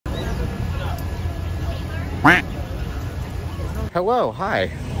Hello, hi.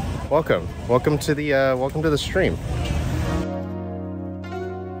 Welcome to the stream.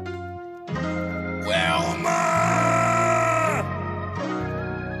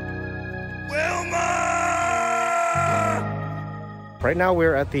 Right now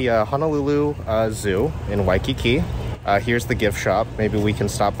we're at the Honolulu Zoo in Waikiki. Here's the gift shop. Maybe we can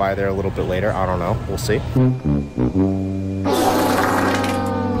stop by there a little bit later. I don't know. We'll see.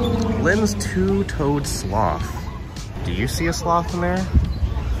 Lynn's two-toed sloth. Do you see a sloth in there?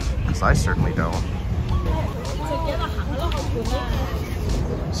 Because I certainly don't.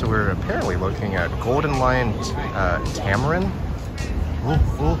 So we're apparently looking at golden lion tamarin. Ooh,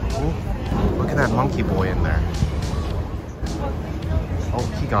 ooh, ooh. Look at that monkey boy in there.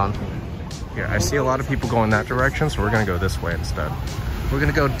 Oh, he gone. Here, I see a lot of people going that direction, so we're gonna go this way instead. We're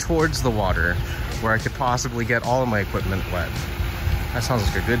gonna go towards the water, where I could possibly get all of my equipment wet. That sounds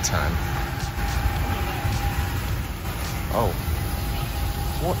like a good time. Oh.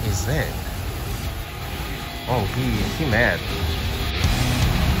 What is it? Oh, he mad.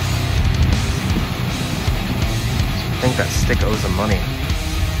 I think that stick owes him money.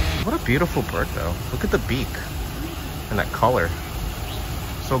 What a beautiful bird, though. Look at the beak and that color.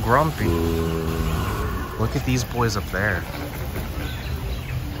 So grumpy. Look at these boys up there.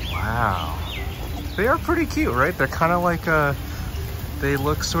 Wow. They are pretty cute, right? They're kind of like, they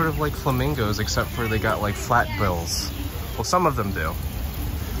look sort of like flamingos, except for they got like flat bills. Well, some of them do.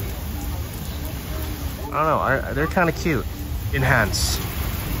 I don't know, they're kind of cute. Enhance.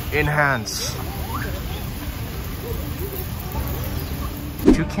 Enhance.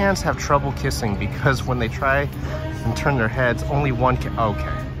 Toucans have trouble kissing because when they try and turn their heads, only one can.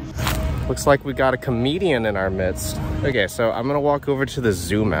 Okay. Looks like we got a comedian in our midst. Okay, so I'm gonna walk over to the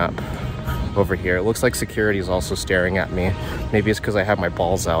zoo map over here. It looks like security is also staring at me. Maybe it's because I have my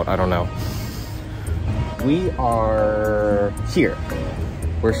balls out. I don't know. We are here.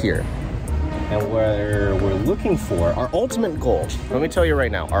 We're here. And we're looking for our ultimate goal. Let me tell you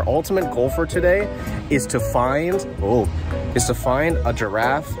right now, our ultimate goal for today is to find, a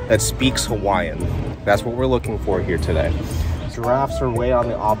giraffe that speaks Hawaiian. That's what we're looking for here today. Giraffes are way on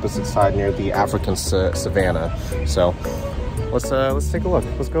the opposite side near the African savanna. So let's take a look.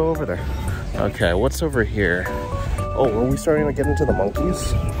 Let's go over there. Okay, what's over here? Oh, are we starting to get into the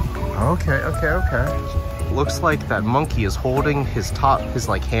monkeys? Okay. Looks like that monkey is holding his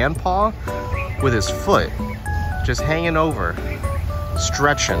like hand paw with his foot, just hanging over,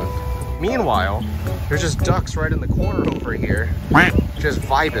 stretching. Meanwhile, there's just ducks right in the corner over here, just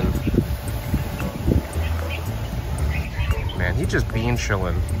vibing. Man, he just bean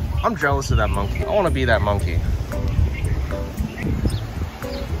chilling. I'm jealous of that monkey. I want to be that monkey.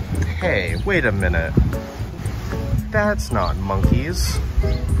 Hey, wait a minute. That's not monkeys.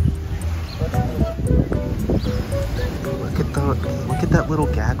 Look at that little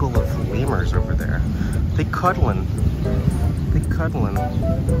gaggle of lemurs over there. They cuddling.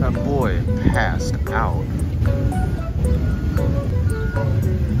 That boy passed out.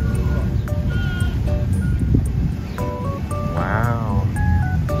 Wow.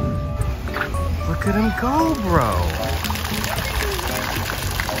 Look at him go, bro.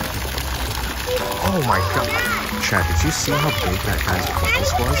 Oh my god. Chad, did you see how big that guy's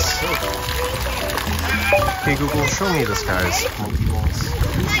balls was? Hey Google, show me this guy's monkey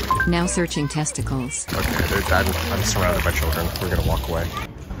balls. Now searching testicles. Okay, I'm surrounded by children. We're gonna walk away.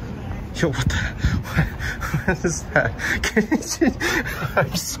 Yo, what is that?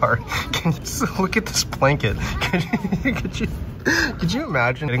 I'm sorry. Can you just look at this blanket? Could you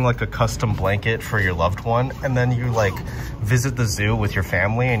imagine getting like a custom blanket for your loved one, and then you like visit the zoo with your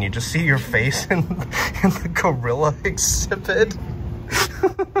family and you just see your face in the gorilla exhibit?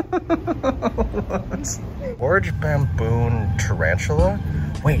 Orange baboon tarantula?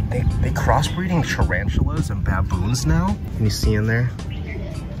 Wait, they crossbreeding tarantulas and baboons now? Can you see in there?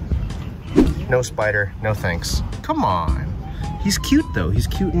 No spider, no thanks. Come on. He's cute though, he's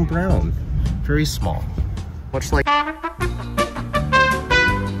cute and brown. Very small. Much like...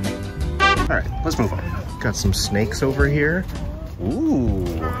 Alright, let's move on. Got some snakes over here. Ooh,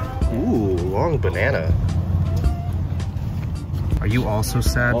 long banana. Are you also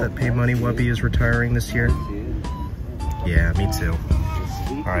sad that Pay Money Wubby is retiring this year? Yeah, me too.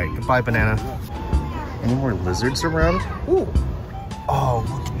 Alright, goodbye banana. Any more lizards around? Ooh. Oh,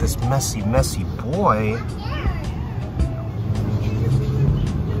 look at this messy boy.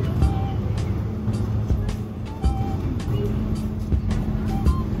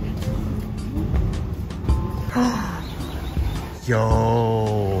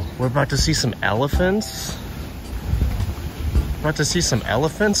 Yo, we're about to see some elephants. About to see some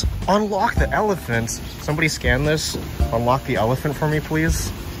elephants. Unlock the elephants. Somebody scan this. Unlock the elephant for me,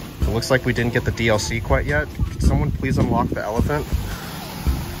 please. It looks like we didn't get the DLC quite yet. Could someone please unlock the elephant?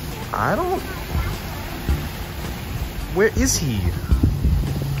 I don't... Where is he?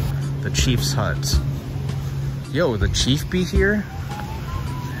 The chief's hut. Yo, the chief be here?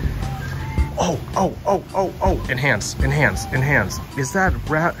 Oh. Enhance. Is that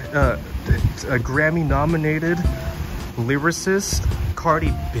a Grammy-nominated lyricist,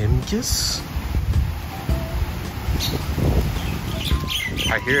 Cardi Bimgus?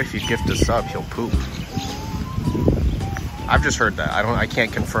 I hear if you gift a sub, he'll poop. I've just heard that. I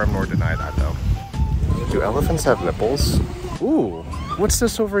can't confirm nor deny that though. Do elephants have nipples? Ooh, what's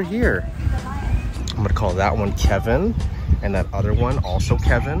this over here? I'm gonna call that one Kevin, and that other one also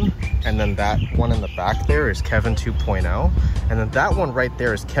Kevin, and then that one in the back there is Kevin 2.0, and then that one right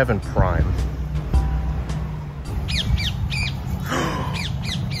there is Kevin Prime.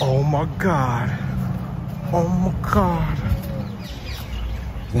 Oh my god. Oh my god.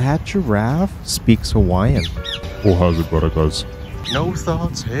 That giraffe speaks Hawaiian. Oh, how's it, brother, guys? No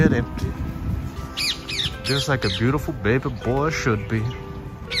thoughts, head empty. Just like a beautiful baby boy should be.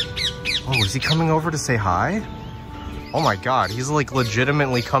 Oh, is he coming over to say hi? Oh my god, he's like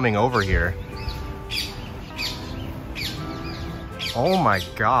legitimately coming over here. Oh my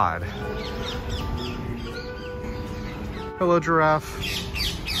god. Hello, giraffe.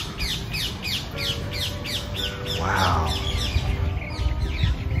 Wow.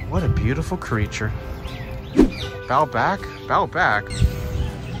 What a beautiful creature. Bow back? Bow back.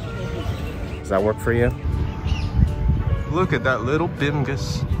 Does that work for you? Look at that little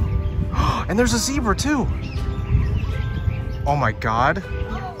bimgus. And there's a zebra too. Oh my god.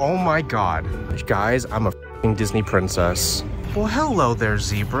 Oh my god. Guys, I'm a f***ing Disney princess. Well, hello there,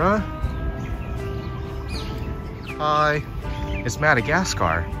 zebra. Hi. It's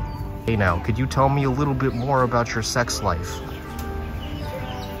Madagascar. Hey now, could you tell me a little bit more about your sex life?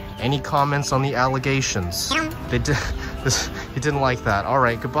 Any comments on the allegations? He didn't like that. All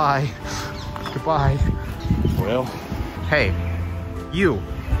right, goodbye. Goodbye. Well, hey, you.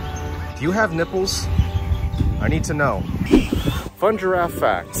 Do you have nipples? I need to know. Fun giraffe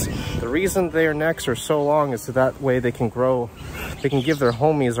facts. The reason their necks are so long is so that way they can give their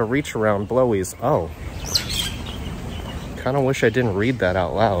homies a reach around blowies. Oh. Kind of wish I didn't read that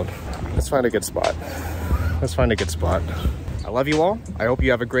out loud. Let's find a good spot. Let's find a good spot. I love you all. I hope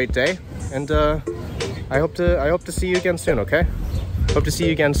you have a great day. And I hope to see you again soon, okay? Hope to see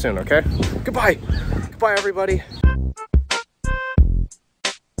you again soon, okay? Goodbye. Goodbye, everybody.